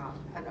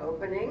an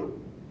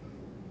opening.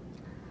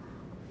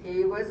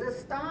 He was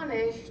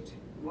astonished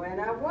when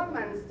a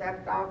woman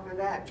stepped off of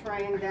that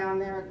train down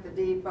there at the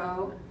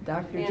depot.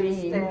 Dr.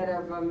 Jean. Instead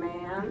of a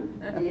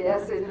man.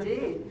 Yes,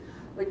 indeed.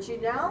 But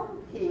you know,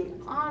 he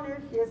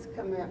honored his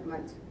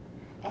commitment,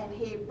 and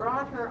he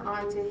brought her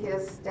onto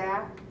his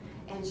staff,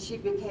 and she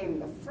became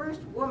the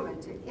first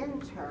woman to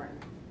intern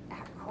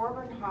at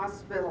Corbin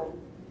Hospital.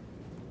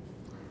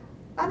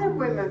 Other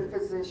women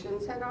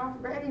physicians had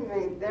already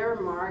made their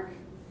mark.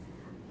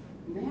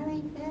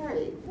 Mary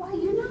Berry. Why,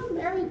 you know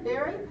Mary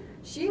Berry?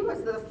 She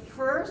was the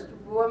first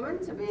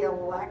woman to be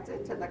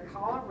elected to the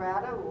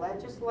Colorado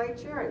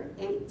legislature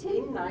in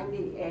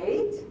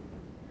 1898.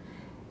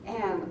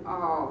 And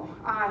oh,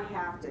 I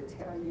have to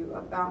tell you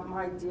about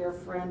my dear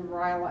friend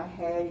Ryla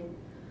Hay.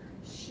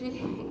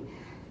 She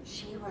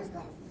was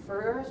the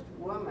first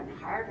woman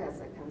hired as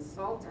a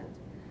consultant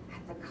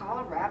at the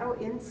Colorado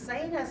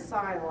Insane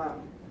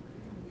Asylum.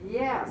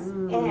 Yes,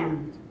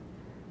 and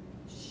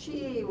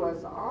she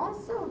was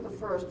also the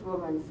first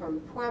woman from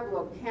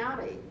Pueblo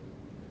County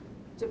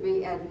to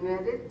be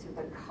admitted to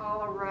the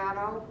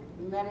Colorado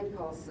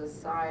Medical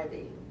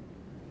Society.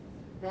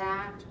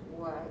 That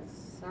was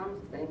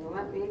something,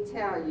 let me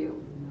tell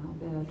you. Not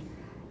bad.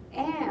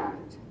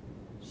 And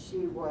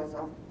she was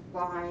a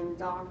fine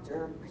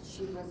doctor, but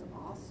she was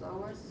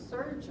also a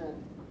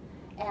surgeon.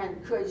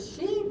 And could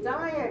she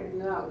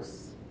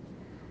diagnose?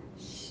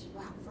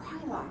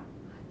 Ryla,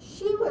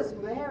 She was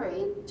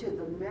married to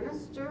the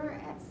minister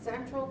at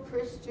Central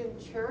Christian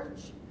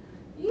Church.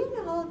 You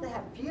know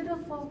that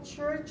beautiful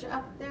church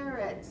up there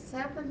at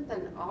 7th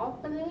and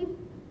Albany?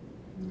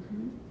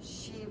 Mm-hmm.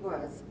 She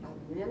was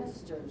a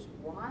minister's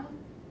wife.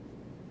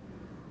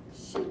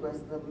 She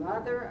was the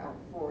mother of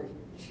 4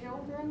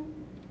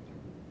 children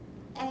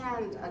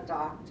and a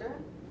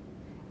doctor.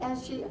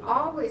 And she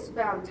always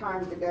found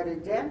time to go to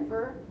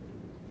Denver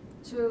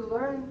to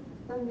learn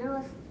the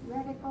newest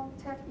medical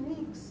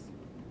techniques.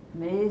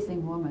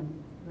 Amazing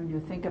woman when you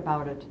think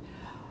about it.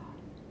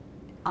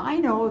 I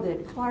know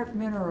that Clark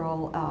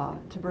Mineral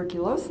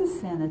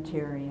Tuberculosis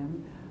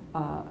Sanitarium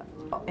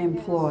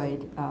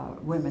employed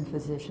women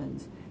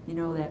physicians. You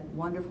know, that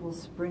wonderful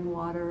spring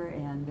water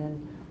and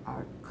then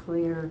our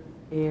clear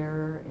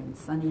air and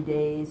sunny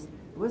days.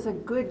 It was a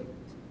good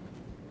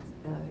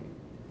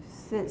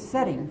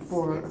setting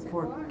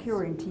for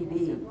curing TB.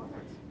 Yes, it was.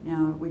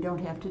 Now, we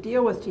don't have to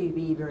deal with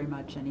TB very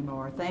much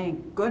anymore,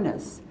 thank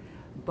goodness,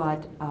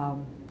 but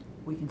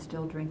we can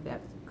still drink that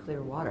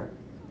clear water.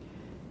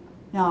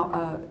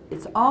 Now,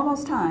 it's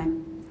almost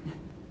time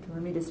for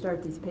me to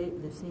start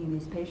seeing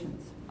these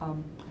patients.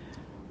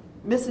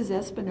 Mrs.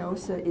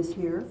 Espinosa is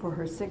here for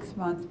her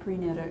 6-month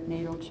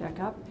prenatal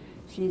checkup.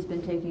 She's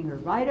been taking her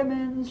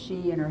vitamins.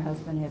 She and her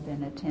husband have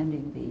been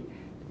attending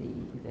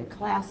the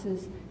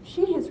classes.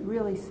 She has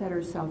really set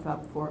herself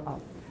up for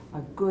a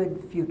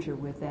good future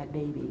with that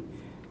baby.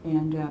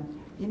 And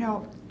you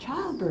know,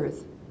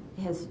 childbirth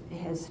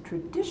has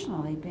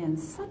traditionally been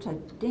such a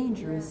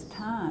dangerous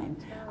time.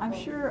 I'm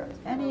sure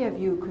any of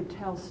you could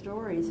tell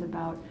stories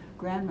about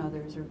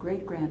grandmothers or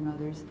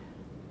great-grandmothers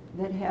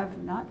that have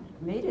not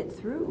made it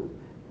through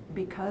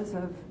because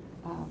of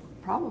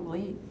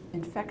probably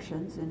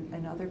infections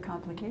and other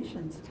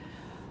complications.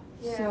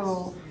 Yes,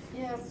 So,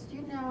 yes,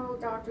 you know,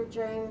 Dr.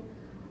 Jane,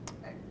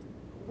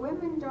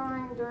 women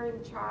dying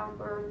during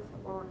childbirth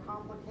or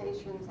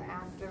complications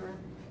after,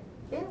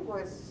 it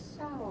was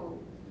so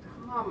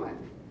common.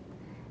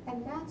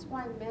 And that's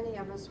why many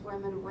of us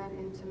women went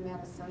into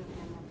medicine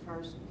in the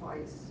first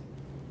place.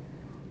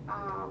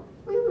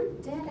 We were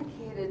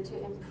dedicated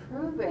to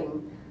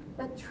improving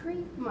the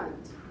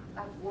treatment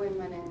of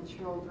women and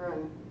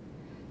children.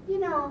 You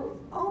know,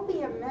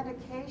 opiate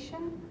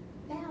medication,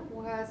 that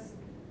was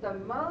the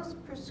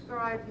most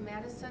prescribed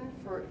medicine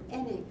for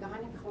any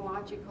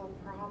gynecological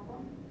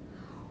problem.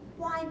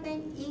 Why,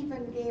 they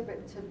even gave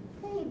it to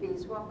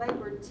babies while they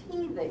were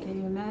teething.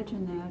 can you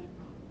imagine that?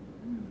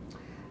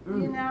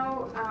 You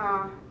know,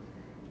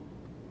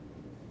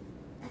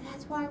 and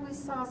that's why we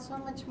saw so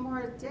much more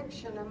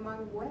addiction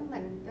among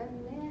women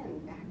than men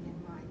back in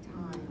my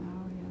time.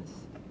 Oh, yes.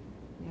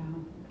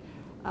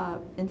 Yeah.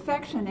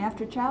 Infection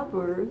after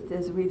childbirth,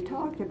 as we've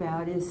talked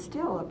about, is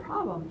still a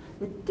problem.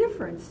 The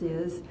difference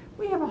is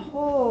we have a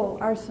whole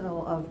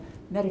arsenal of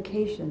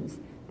medications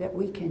that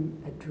we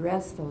can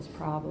address those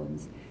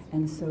problems,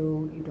 and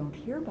so you don't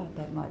hear about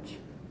that much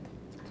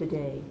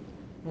today.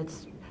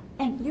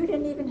 And you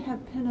didn't even have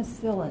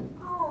penicillin.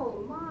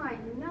 Oh my,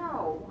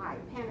 no. Why,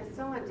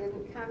 penicillin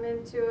didn't come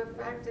into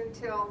effect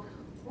until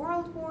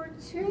World War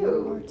II.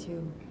 World War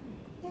II.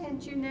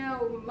 And you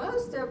know,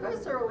 most of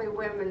us early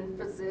women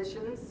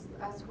physicians,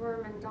 us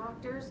women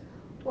doctors,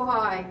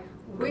 why,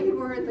 we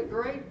were in the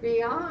great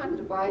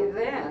beyond by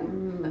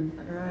then.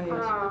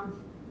 Right.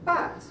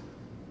 But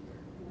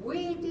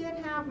we did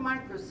have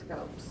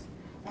microscopes,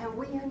 and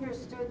we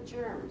understood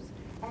germs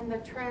and the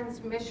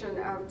transmission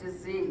of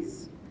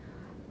disease.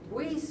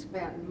 We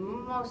spent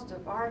most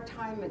of our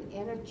time and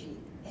energy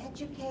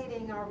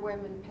educating our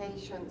women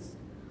patients.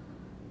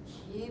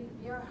 Keep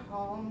your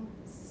home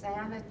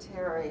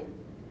sanitary.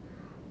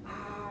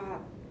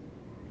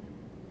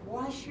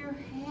 Wash your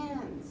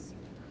hands.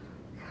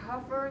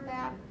 Cover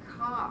that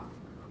cough.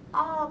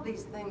 All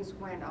these things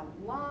went a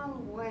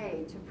long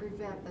way to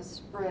prevent the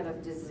spread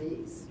of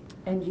disease.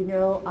 And you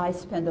know, I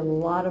spend a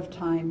lot of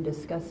time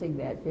discussing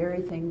that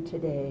very thing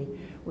today.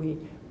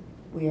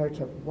 We are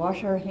to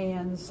wash our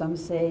hands, some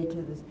say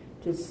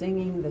to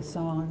singing the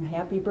song,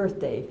 Happy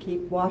Birthday.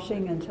 Keep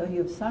washing until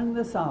you've sung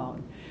the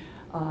song.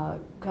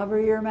 Cover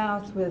your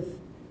mouth with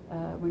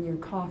when you're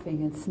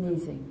coughing and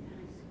sneezing.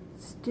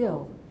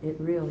 Still, it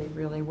really,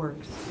 really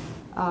works.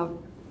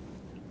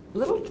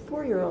 Little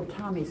 4-year-old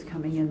Tommy's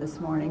coming in this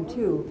morning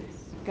too.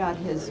 Got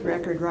his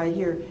record right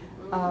here.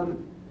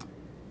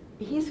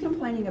 He's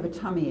complaining of a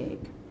tummy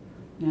ache.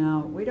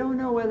 Now, we don't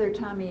know whether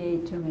Tommy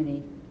ate too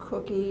many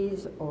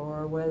cookies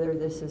or whether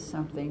this is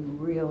something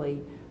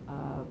really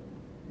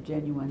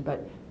genuine,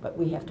 but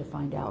we have to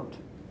find out.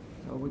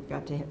 So we've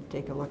got to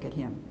take a look at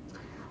him.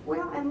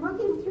 Well, and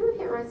looking through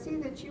here, I see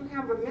that you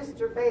have a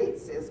Mr.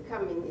 Bates is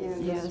coming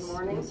in this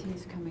morning. Yes,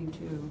 he's coming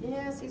too.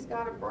 Yes, he's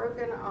got a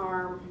broken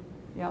arm.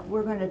 Yeah,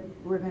 we're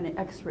gonna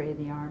X-ray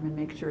the arm and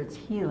make sure it's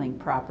healing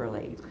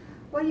properly.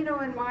 Well, you know,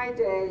 in my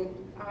day,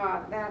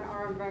 that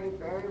arm may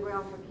very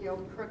well have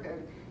healed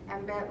crooked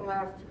and been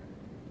left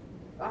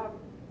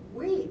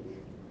weak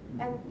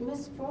and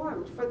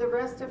misformed for the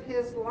rest of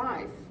his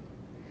life.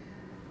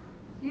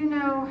 You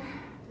know,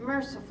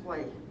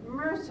 mercifully,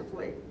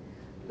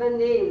 the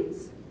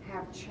needs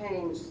have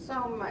changed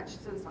so much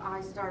since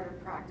I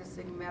started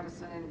practicing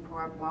medicine in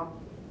Pueblo.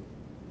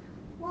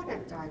 What a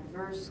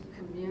diverse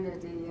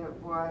community it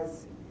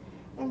was.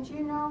 And you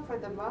know, for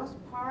the most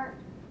part,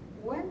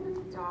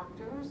 women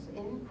doctors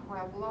in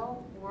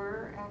Pueblo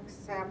were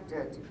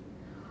accepted.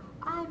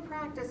 I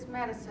practiced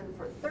medicine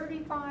for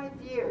 35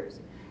 years,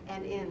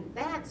 and in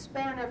that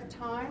span of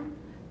time,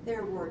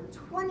 there were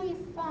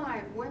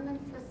 25 women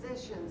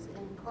physicians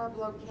in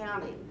Pueblo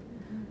County.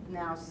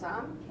 Now,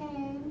 some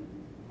came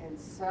and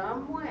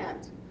some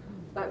went,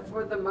 but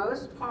for the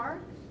most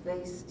part,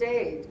 they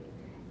stayed,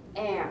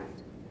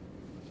 and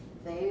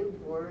they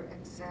were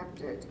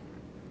accepted.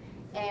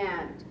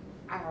 And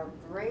our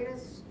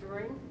greatest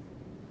strength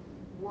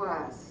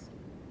was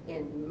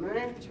in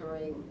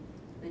mentoring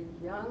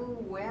the young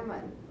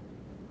women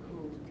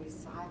who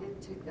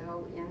decided to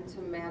go into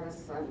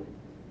medicine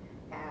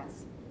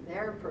as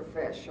their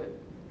profession.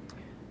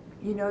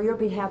 You know, you'll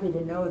be happy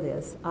to know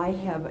this. I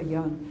have a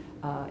young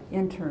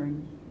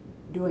intern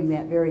doing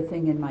that very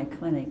thing in my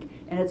clinic,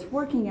 and it's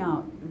working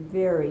out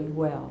very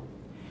well.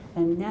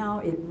 And now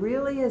it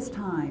really is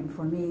time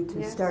for me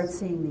to start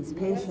seeing these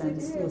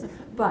patients. Yes, it is.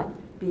 But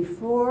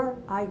before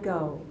I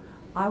go,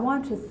 I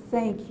want to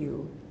thank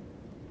you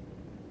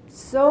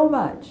so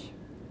much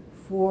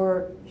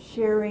for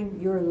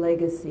sharing your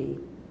legacy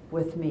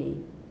with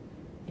me.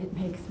 It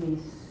makes me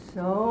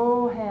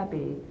so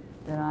happy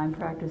that I'm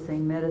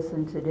practicing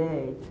medicine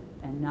today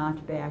and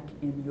not back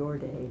in your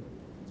day.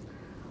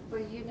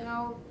 Well, you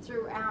know,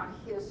 throughout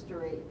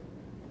history,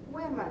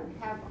 women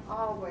have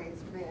always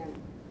been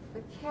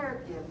the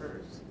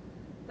caregivers,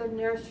 the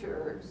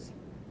nurturers,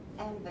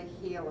 and the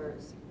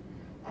healers.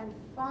 And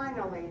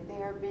finally,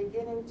 they are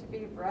beginning to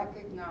be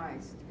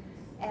recognized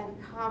and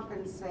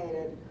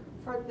compensated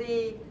for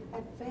the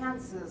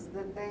advances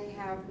that they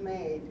have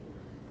made.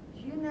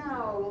 You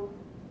know,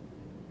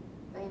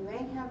 they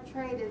may have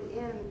traded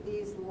in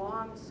these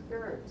long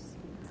skirts,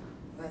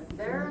 but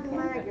their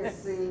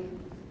legacy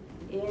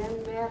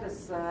in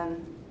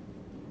medicine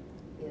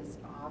is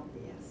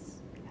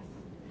obvious.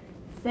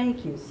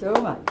 Thank you so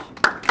much.